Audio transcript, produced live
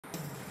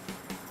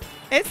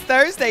It's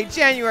Thursday,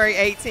 January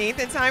 18th,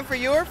 and time for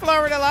your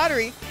Florida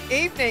Lottery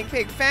Evening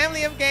Pick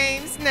Family of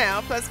Games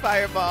Now plus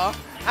Fireball.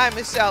 I'm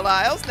Michelle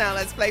Isles. Now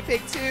let's play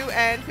Pick 2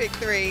 and Pick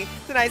 3.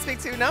 Tonight's Pick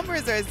 2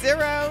 numbers are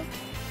 0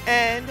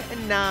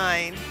 and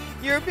 9.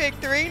 Your Pick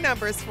 3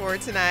 numbers for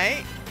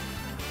tonight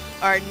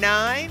are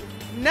 9,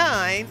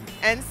 9,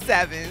 and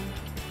 7.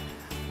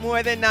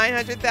 More than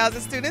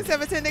 900,000 students have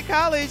attended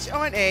college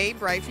on a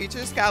Bright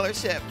Future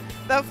Scholarship.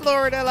 The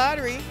Florida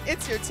Lottery,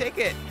 it's your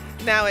ticket.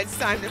 Now it's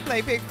time to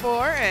play Pick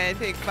 4 and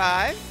Pick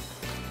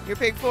 5. Your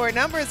Pick 4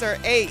 numbers are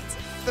 8,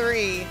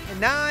 3,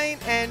 9,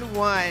 and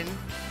 1.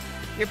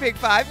 Your Pick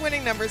 5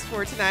 winning numbers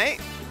for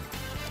tonight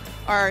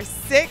are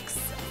 6,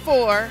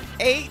 4,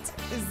 8,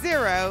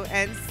 0,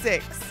 and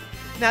 6.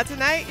 Now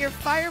tonight your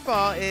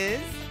Fireball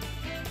is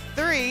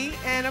 3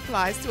 and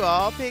applies to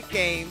all Pick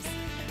games.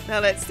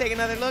 Now let's take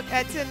another look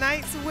at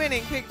tonight's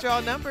winning Pick Draw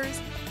numbers.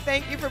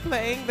 Thank you for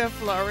playing the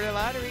Florida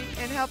Lottery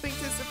and helping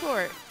to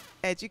support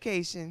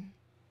education.